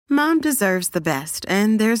Mom deserves the best,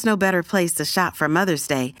 and there's no better place to shop for Mother's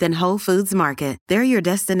Day than Whole Foods Market. They're your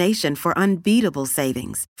destination for unbeatable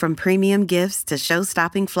savings, from premium gifts to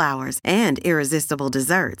show-stopping flowers and irresistible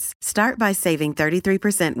desserts. Start by saving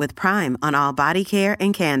 33% with Prime on all body care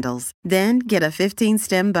and candles. Then get a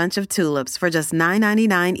 15-stem bunch of tulips for just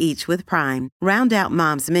 $9.99 each with Prime. Round out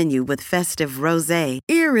Mom's menu with festive rosé,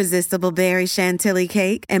 irresistible berry chantilly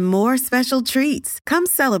cake, and more special treats. Come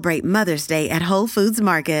celebrate Mother's Day at Whole Foods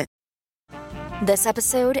Market. This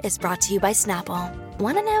episode is brought to you by Snapple.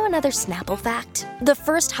 Want to know another Snapple fact? The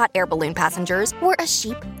first hot air balloon passengers were a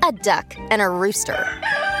sheep, a duck, and a rooster.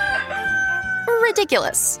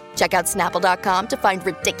 Ridiculous. Check out Snapple.com to find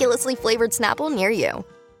ridiculously flavored Snapple near you.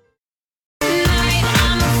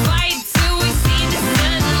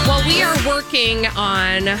 Well, we are working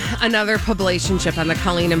on another publicationship on the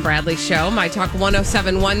Colleen and Bradley Show, My Talk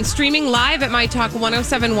 1071, streaming live at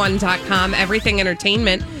mytalk1071.com, everything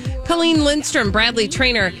entertainment. Colleen Lindstrom, Bradley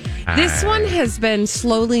Trainer. This one has been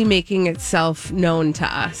slowly making itself known to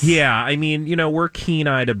us. Yeah, I mean, we're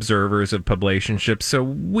keen-eyed observers of publicationships, so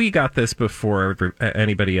we got this before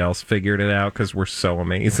anybody else figured it out because we're so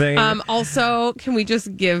amazing. Also, can we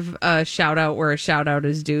just give a shout-out where a shout-out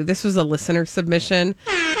is due? This was a listener submission.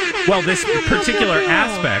 Well, this particular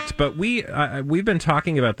aspect, but we've been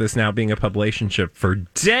talking about this now being a publicationship for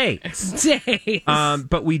days.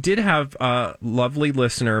 But we did have a lovely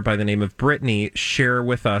listener by the name of Brittany share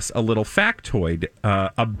with us a little factoid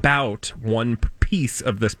about one piece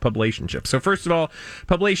of this publicationship. So first of all,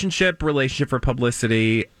 publicationship, relationship for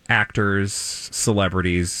publicity, actors,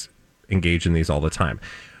 celebrities engage in these all the time.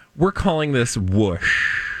 We're calling this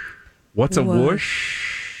whoosh. What's a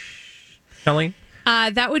whoosh, Kelly?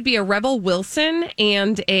 That would be a Rebel Wilson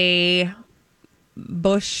and a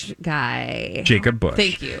Bush guy. Jacob Bush.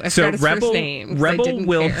 Thank you. I forgot his first name. Rebel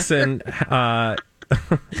Wilson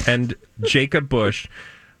and Jacob Bush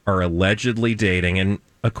are allegedly dating. And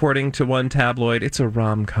according to one tabloid, it's a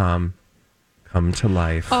rom-com come to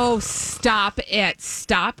life. Oh, stop it.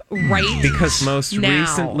 Stop right Because most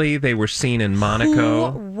recently they were seen in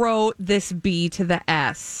Monaco. Who wrote this B to the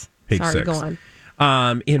S? Page Sorry, 6. go on.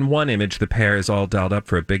 In one image, the pair is all dolled up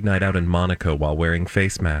for a big night out in Monaco while wearing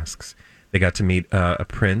face masks. They got to meet a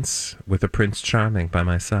prince with a Prince Charming by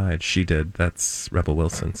my side. She did. That's Rebel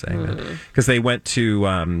Wilson saying that. Because they went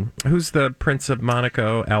to, who's the Prince of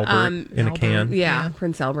Monaco? Albert in a can? Yeah,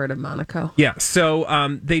 Prince Albert of Monaco. Yeah,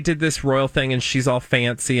 so they did this royal thing, and she's all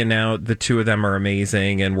fancy, and now the two of them are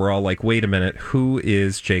amazing, and we're all like, wait a minute, who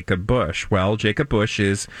is Jacob Bush? Well, Jacob Bush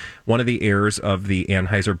is one of the heirs of the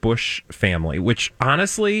Anheuser-Busch family, which,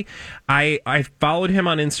 honestly, I followed him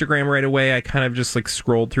on Instagram right away. I kind of just,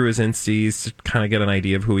 scrolled through his Insties to kind of get an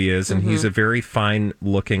idea of who he is, and he's a very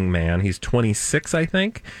fine-looking man. He's 26, I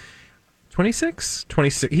think. 26?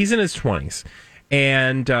 26. He's in his 20s.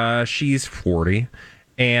 And she's 40.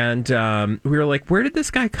 And we were like, where did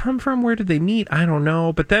this guy come from? Where did they meet? I don't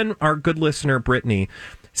know. But then our good listener, Brittany,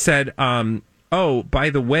 said, oh,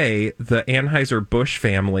 by the way, the Anheuser-Busch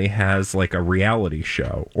family has, a reality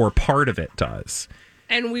show, or part of it does.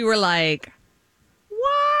 And we were like,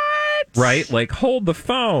 what? Right? Hold the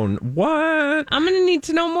phone. What? I'm going to need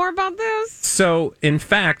to know more about this. So, in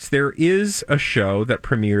fact, there is a show that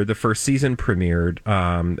premiered, the first season premiered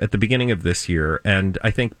at the beginning of this year. And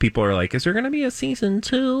I think people are like, is there going to be a season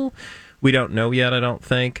 2? We don't know yet, I don't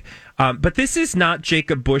think. But this is not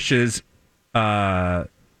Jacob Bush's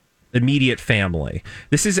immediate family.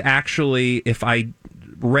 This is actually, if I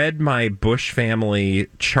read my Bush family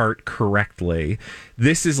chart correctly,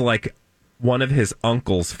 this is one of his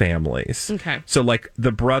uncle's families. Okay. So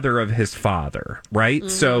the brother of his father, right?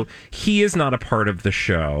 So he is not a part of the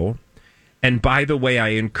show. And by the way, I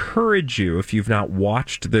encourage you, if you've not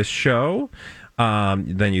watched this show,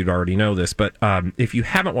 then you'd already know this. But if you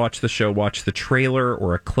haven't watched the show, watch the trailer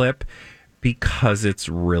or a clip, because it's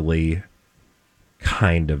really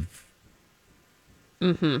kind of...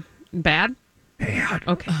 Bad? Bad.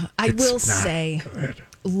 Okay. I will say, good.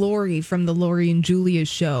 Lori from the Lori and Julia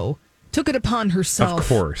show took it upon herself, of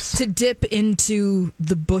course, to dip into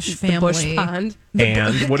the Bush family. The Bush pond.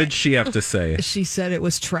 And what did she have to say? She said it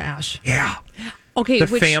was trash. Yeah. Okay. The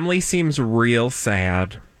family seems real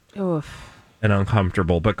sad and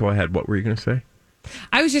uncomfortable. But go ahead. What were you going to say?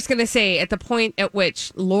 I was just going to say, at the point at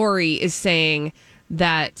which Lori is saying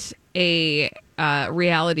that a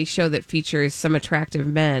reality show that features some attractive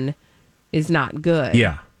men is not good.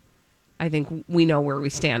 Yeah. I think we know where we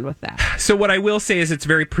stand with that. So what I will say is it's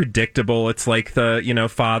very predictable. It's like the,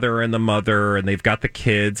 father and the mother, and they've got the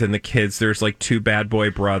kids, and the kids, there's 2 bad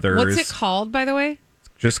boy brothers. What's it called, by the way?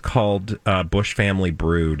 Just called Bush Family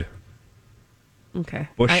Brood. Okay.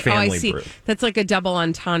 Bush family I see. brew. That's like a double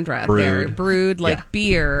entendre Brewed. there. Brewed like Yeah.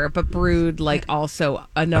 beer, but brewed like also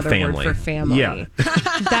another word family. for family. Yeah.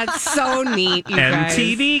 That's so neat, you guys.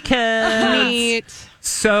 MTV Kids. Neat.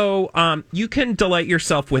 So you can delight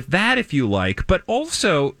yourself with that if you like, but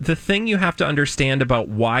also the thing you have to understand about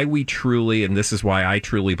why we truly, and this is why I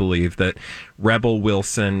truly believe that Rebel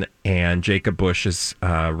Wilson and Jacob Bush's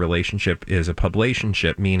relationship is a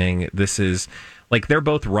publicationship, meaning this is like they're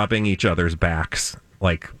both rubbing each other's backs,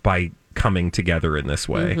 like by coming together in this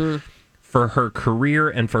way. For her career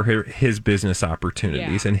and for his business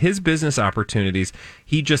opportunities. Yeah. And his business opportunities,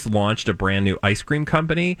 he just launched a brand new ice cream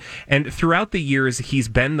company. And throughout the years, he's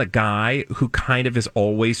been the guy who kind of is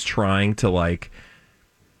always trying to, like,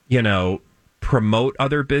 you know, promote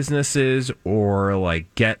other businesses or,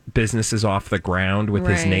 like, get businesses off the ground with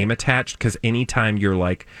his Right. name attached. Because anytime you're,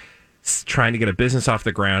 like, trying to get a business off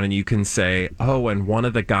the ground and you can say, oh, and one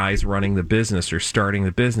of the guys running the business or starting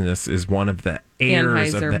the business is one of the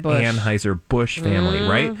heirs of the Anheuser-Busch. Anheuser-Busch family,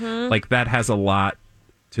 right? Like that has a lot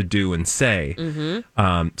to do and say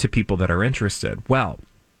to people that are interested. Well,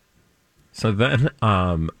 so then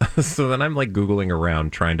I'm like Googling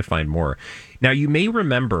around trying to find more. Now you may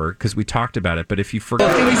remember, because we talked about it, but if you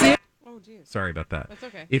forgot, sorry about that. That's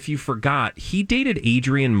okay. If you forgot, he dated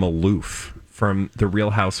Adrienne Maloof from The Real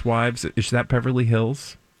Housewives. Is that Beverly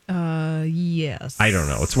Hills? Yes. I don't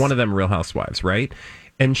know. It's one of them Real Housewives, right?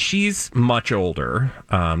 And she's much older,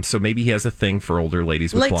 so maybe he has a thing for older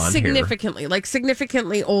ladies with Like blonde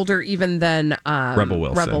significantly older even than Rebel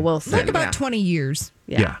Wilson. Like about Yeah. 20 years.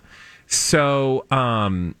 hair. Yeah. So,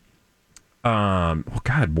 well,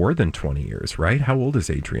 God, more than 20 years, right? How old is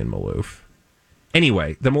Adrienne Maloof?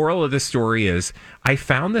 Anyway, the moral of this story is I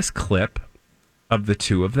found this clip of the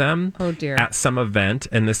two of them Oh, dear. at some event,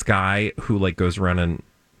 and this guy who like goes around and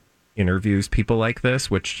interviews people like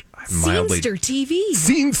this, which I'm mildly Scenester TV.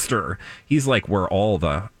 Scenester. He's like where all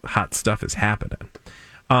the hot stuff is happening.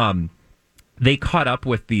 They caught up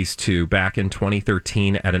with these two back in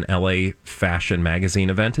 2013 at an LA fashion magazine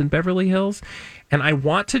event in Beverly Hills. And I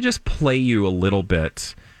want to just play you a little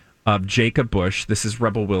bit of Jacob Bush. This is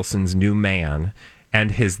Rebel Wilson's new man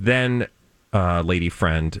and his then lady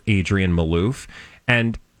friend, Adrienne Maloof.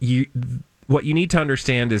 And what you need to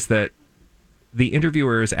understand is that the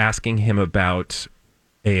interviewer is asking him about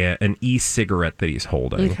an e-cigarette that he's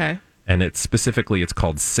holding. Okay. And it's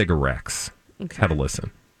called Cigarex. Okay. Have a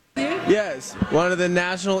listen. Yes, one of the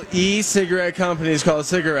national e-cigarette companies called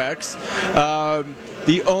Cigarex.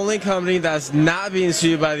 The only company that's not being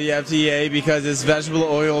sued by the FDA because it's vegetable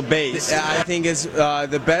oil based. I think it's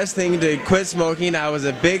the best thing to quit smoking. I was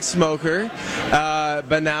a big smoker,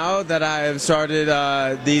 but now that I have started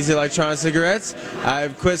these electronic cigarettes,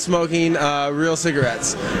 I've quit smoking real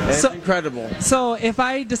cigarettes. And it's incredible. So if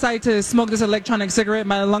I decide to smoke this electronic cigarette,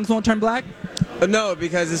 my lungs won't turn black? No,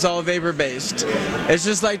 because it's all vapor based. It's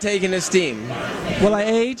just like taking a steam. Will I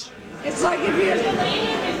age? It's like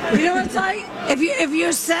if you know what it's like? If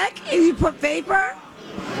you're sick and you put vapor,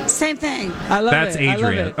 same thing. I love That's it. I love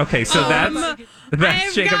Adrienne. it. Okay, so that's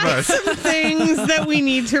I've Jacob got Bush. some things that we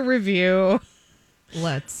need to review.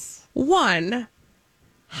 Let's. One,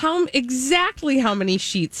 how many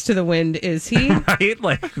sheets to the wind is he? Right?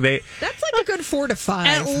 Like That's like a good 4 to 5.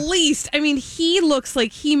 At least, I mean, he looks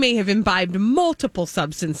like he may have imbibed multiple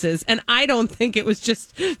substances, and I don't think it was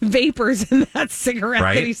just vapors in that cigarette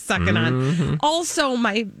Right? that he's sucking on. Also,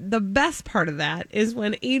 the best part of that is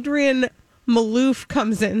when Adrienne Maloof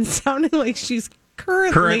comes in, sounding like she's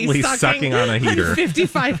currently sucking on a heater.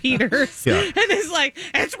 55 heaters, Yeah. and is like,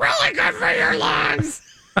 "It's really good for your lungs."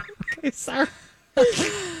 Okay, sorry.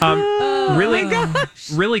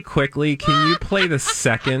 Really quickly, can you play the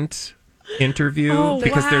second interview? Oh,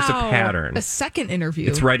 because there's a wow. pattern. A second interview.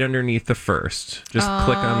 It's right underneath the first. Just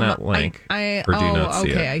click on that link. Or do you not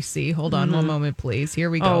see okay, it? I see. Hold on one moment, please. Here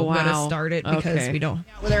we go. Oh, We're going wow. to start it because Okay. we don't.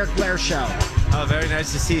 With Eric Blair Show. Oh, very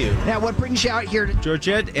nice to see you. Now, what brings you out here to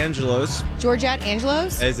Georgette Angelos Georgette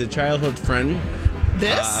Angelos? is a childhood friend.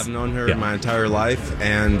 This? I've known her Yeah. my entire life,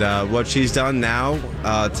 and what she's done now,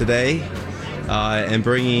 today, and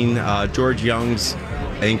bringing George Young's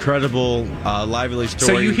incredible, lively story.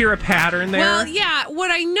 So you hear a pattern there? Well, yeah. What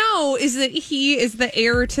I know is that he is the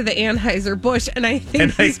heir to the Anheuser-Busch, and I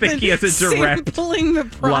think he has a direct sampling the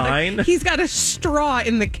product. line. He's got a straw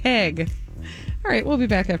in the keg. All right, we'll be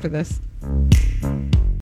back after this.